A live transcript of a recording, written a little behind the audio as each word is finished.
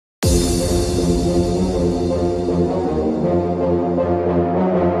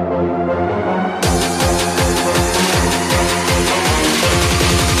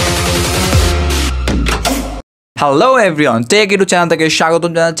Hello everyone, take ইটু channel থেকে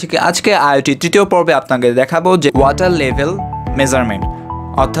স্বাগতম জানাচ্ছি। আজকে আইওটি তৃতীয় পর্বে আপনাকে দেখাবো যে ওয়াটার লেভেল মেজারমেন্ট,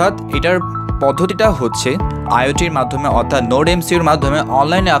 অর্থাৎ এটার পদ্ধতিটা হচ্ছে আইওটির মাধ্যমে অর্থাৎ NodeMCUর মাধ্যমে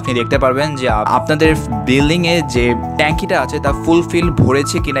অনলাইনে আপনি দেখতে পারবেন যে আপনাদের বিল্ডিংয়ে যে ট্যাঙ্কিটা আছে তা ফুলফিল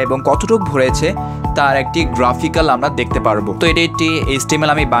ভরেছে কিনা এবং কতটুকু ভরেছে তার একটি গ্রাফিক্যাল আমরা দেখতে পারবো। তো এটা একটি HTML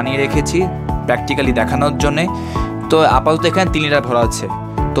আমি বানিয়ে রেখেছি প্র্যাকটিক্যালি দেখানোর জন্যে। তো আপাতত এখানে 3 লিটার ভরা আছে,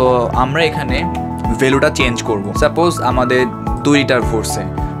 তো আমরা এখানে ভ্যালুটা চেঞ্জ করব। সাপোজ আমাদের 2 লিটার ভরছে,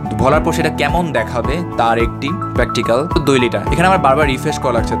 ভরার পর সেটা কেমন দেখাবে তার একটি প্র্যাকটিক্যাল 2 লিটার। এখানে আমার বারবার রিফ্রেশ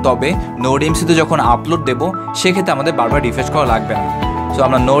করা লাগছে, তবে NodeMCUতে যখন আপলোড দেবো সেক্ষেত্রে আমাদের বারবার রিফ্রেশ করা লাগবে না। সো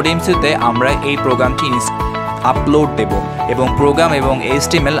আমরা NodeMCUতে আমরা এই প্রোগ্রামটি আপলোড দেব এবং প্রোগ্রাম এবং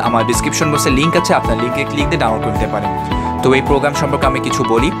HTML আমার ডিসক্রিপশন বক্সে লিঙ্ক আছে, আপনার লিঙ্কে ক্লিক দিয়ে ডাউনলোড করতে পারেন। তো এই প্রোগ্রাম সম্পর্কে আমি কিছু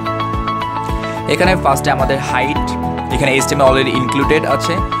বলি। এখানে ফার্স্টে আমাদের হাইট, এখানে HTML অলরেডি ইনক্লুডেড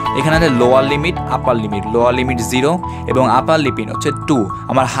আছে। এখানে আছে লোয়ার লিমিট, আপার লিমিট। লোয়ার লিমিট 0 এবং আপার লিমিট হচ্ছে 2।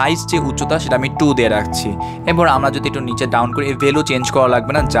 আমার হাইট যে উচ্চতা সেটা আমি 2 দিয়ে রাখছি। এরপর আমরা যদি একটু নিচে ডাউন করি, এই ভ্যালু চেঞ্জ করা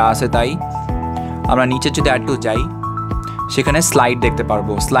লাগবে না, যা আছে তাই। আমরা নিচে যদি একটু যাই সেখানে স্লাইড দেখতে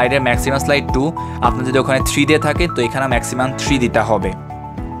পারবো। স্লাইডের ম্যাক্সিমাম স্লাইড 2, আপনার যদি ওখানে 3 দিয়ে থাকে তো এখানে ম্যাক্সিমাম 3 দিতে হবে।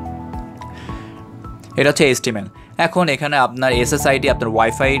 এটা হচ্ছে HTML। এখন এখানে আপনার SSID, আপনার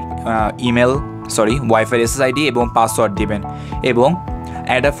ওয়াইফাই SSID এবং পাসওয়ার্ড দিবেন এবং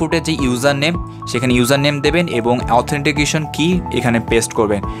অ্যাডাফুটের যে ইউজার নেম সেখানে ইউজার নেম দেবেন এবং অথেন্টিকেশন কি এখানে পেস্ট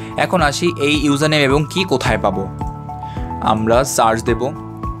করবেন। এখন আসি এই ইউজার নেম এবং কি কোথায় পাবো। আমরা সার্চ দেব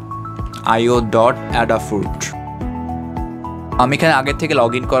io.adafruit। আমি এখানে আগের থেকে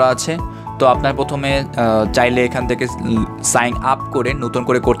লগ ইন করা আছে, তো আপনার প্রথমে চাইলে এখান থেকে সাইন আপ করে নতুন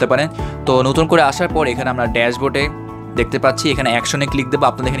করে করতে পারেন। তো নতুন করে আসার পর এখানে আমরা ড্যাশবোর্ডে দেখতে পাচ্ছি, এখানে অ্যাকশনে ক্লিক দেবো।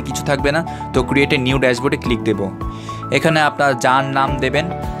 আপনাদের এখানে কিছু থাকবে না, তো ক্রিয়েট এ নিউ ড্যাশবোর্ডে ক্লিক দেবো। এখানে আপনার যার নাম দেবেন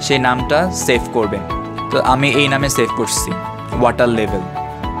সেই নামটা সেভ করবেন। তো আমি এই নামে সেভ করছি, ওয়াটার লেভেল।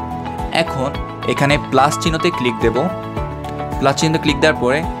 এখন এখানে প্লাস চিহ্নতে ক্লিক দেব। প্লাস চিহ্নতে ক্লিক দেওয়ার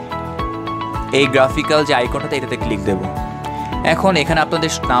পরে এই গ্রাফিক্যাল যে আইকনটাতে এটাতে ক্লিক দেব। এখন এখানে আপনাদের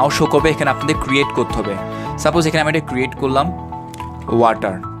নাও শো করবে, এখানে আপনাদের ক্রিয়েট করতে হবে। সাপোজ এখানে আমি এটা ক্রিয়েট করলাম,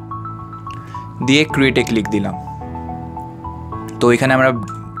 ওয়াটার দিয়ে ক্রিয়েটে ক্লিক দিলাম। তো এখানে আমরা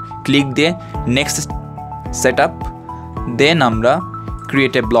ক্লিক দিয়ে নেক্সট সেট আপ, দেন আমরা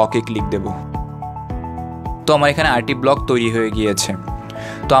ক্রিয়েট এ ব্লকে ক্লিক দেব। তো আমার এখানে আরেকটি ব্লক তৈরি হয়ে গিয়েছে।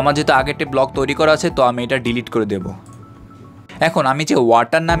 তো আমার যেহেতু আগেরটি ব্লক তৈরি করা আছে, তো আমি এটা ডিলিট করে দেব। এখন আমি যে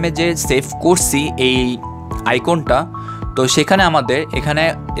ওয়াটার নামে যে সেভ করছি এই আইকনটা, তো সেখানে আমাদের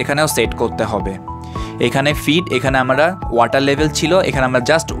এখানেও সেট করতে হবে। এখানে ফিড, এখানে আমরা ওয়াটার লেভেল ছিল, এখানে আমরা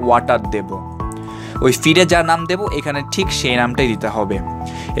জাস্ট ওয়াটার দেব। ওই ফিডে যার নাম দেবো এখানে ঠিক সেই নামটাই দিতে হবে।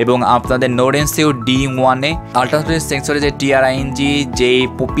 এবং আপনাদের NodeMCU D1-এ আল্ট্রাসনিক সেন্সরে যে TRING যে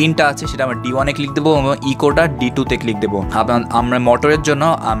পিনটা আছে সেটা আমরা D1-এ ক্লিক দেবো এবং ইকোটা D2-তে ক্লিক দেবো। আমরা মোটরের জন্য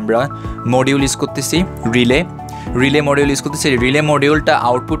আমরা মডিউল ইউজ করতেছি, রিলে মডিউল ইউজ করতেছি। রিলে মডিউলটা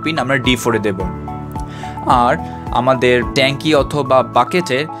আউটপুট পিন আমরা D4-এ দেবো। আর আমাদের ট্যাঙ্কি অথবা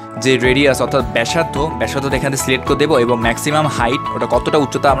বাকেটের যে রেডিয়াস অর্থাৎ ব্যাসার্ধ এখানে সিলেক্ট করে দেবো এবং ম্যাক্সিমাম হাইট ওটা কতটা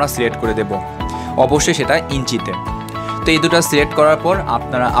উচ্চতা আমরা সিলেক্ট করে দেবো, অবশ্যই সেটা ইঞ্চিতে। তো এই দুটো সিলেক্ট করার পর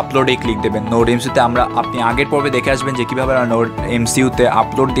আপনারা আপলোডে ক্লিক দেবেন। NodeMCUতে আপনি আগের পর্বে দেখে আসবেন যে কীভাবে আমরা NodeMCUতে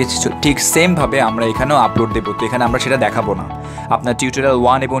আপলোড দিয়েছি, ঠিক সেমভাবে আমরা এখানেও আপলোড দেবো। তো এখানে আমরা সেটা দেখাবো না, আপনার টিউটোরিয়াল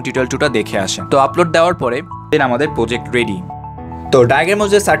 1 এবং টিউটোরিয়াল 2টা দেখে আসেন। তো আপলোড দেওয়ার পরে দেন আমাদের প্রজেক্ট রেডি। তো ডায়াগ্রাম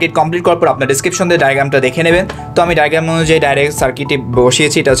অনুযায়ী সার্কিট কমপ্লিট করার পর আপনার ডিসক্রিপশন দিয়ে ডায়াগ্রামটা দেখে নেবেন। তো আমি ডায়াগ্রাম অনুযায়ী ডাইরেক্ট সার্কিটটি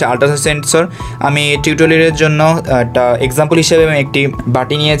বসিয়েছি। এটা হচ্ছে আল্ট্রাসনিক সেন্সর। আমি টিউটোরিয়ালের জন্য একটা এক্সাম্পল হিসেবে আমি একটি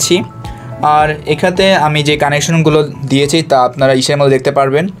বাটি নিয়েছি। আর এখানে আমি যে কানেকশনগুলো দিয়েছি তা আপনারা ইসের মধ্যে দেখতে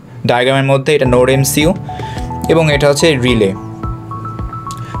পারবেন ডায়াগ্রামের মধ্যে। এটা NodeMCU এবং এটা হচ্ছে রিলে।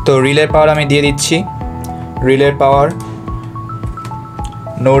 তো রিলের পাওয়ার আমি দিয়ে দিচ্ছি, রিলের পাওয়ার,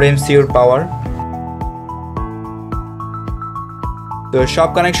 NodeMCUর পাওয়ার। তো সব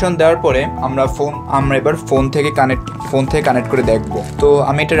কানেকশন দেওয়ার পরে আমরা এবার ফোন থেকে কানেক্ট করে দেখব। তো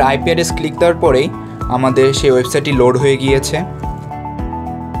আমি এটার IP অ্যাড্রেস ক্লিক দেওয়ার পরেই আমাদের সেই ওয়েবসাইটটি লোড হয়ে গিয়েছে।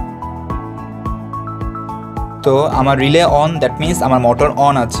 তো আমার রিলে অন, দ্যাট মিনস আমার মোটর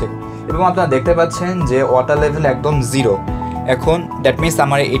অন আছে এবং আপনারা দেখতে পাচ্ছেন যে ওয়াটার লেভেল একদম 0। এখন দ্যাট মিনস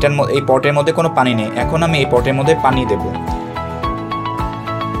আমার এই পটের মধ্যে কোনো পানি নেই। এখন আমি এই পটের মধ্যে পানি দেব।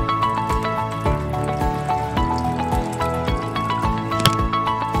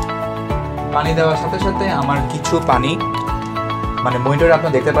 পানি দেওয়ার সাথে সাথে আমার কিছু পানি মনিটরে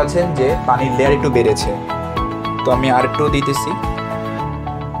আপনারা দেখতে পাচ্ছেন যে পানির লেয়ার একটু বেড়েছে। তো আমি আর একটু দিতেছি।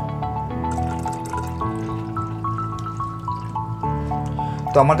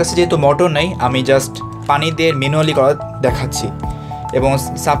 তো আমার কাছে যেহেতু মোটর নেই, আমি জাস্ট পানি দিয়ে ম্যানুয়ালি করা দেখাচ্ছি। এবং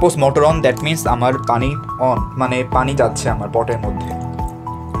suppose motor on, that means আমার পানি অন, মানে পানি যাচ্ছে আমার পটের মধ্যে।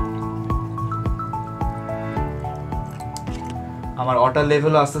 আমার ওয়াটার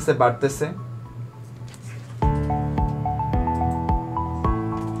লেভেলও আস্তে আস্তে বাড়তেছে।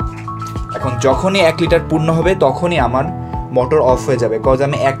 এখন যখনই 1 লিটার পূর্ণ হবে তখনই আমার মোটর অফ হয়ে যাবে, কজ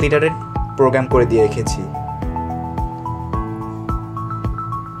আমি 1 লিটারের প্রোগ্রাম করে দিয়ে রেখেছি।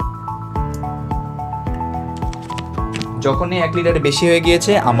 যখনই 1 লিটারের বেশি হয়ে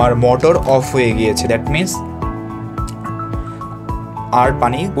গিয়েছে আমার মোটর অফ হয়ে গিয়েছে, দ্যাট মিনস আর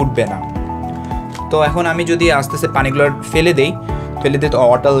পানি উঠবে না। তো এখন আমি যদি আস্তে আস্তে পানিগুলো ফেলে দিই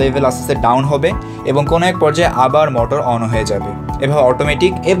ওয়াটার লেভেল আস্তে আস্তে ডাউন হবে এবং কোনো এক পর্যায়ে আবার মোটর অন হয়ে যাবে, এভাবে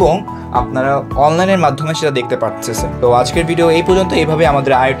অটোমেটিক, এবং আপনারা অনলাইনের মাধ্যমে সেটা দেখতে পাচ্ছেন। তো আজকের ভিডিও এই পর্যন্ত। এইভাবে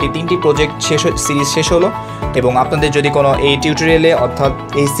আমাদের IoT 3টি প্রজেক্ট সিরিজ শেষ হলো, এবং আপনাদের যদি কোনো এই টিউটোরিয়ালে অর্থাৎ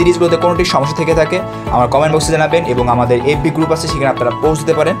এই সিরিজগুলোতে কোনোটি সমস্যা থেকে থাকে আমার কমেন্ট বক্সে জানাবেন, এবং আমাদের FB গ্রুপ আছে সেখানে আপনারা পোস্ট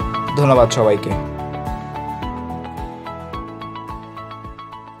দিতে পারেন। ধন্যবাদ সবাইকে।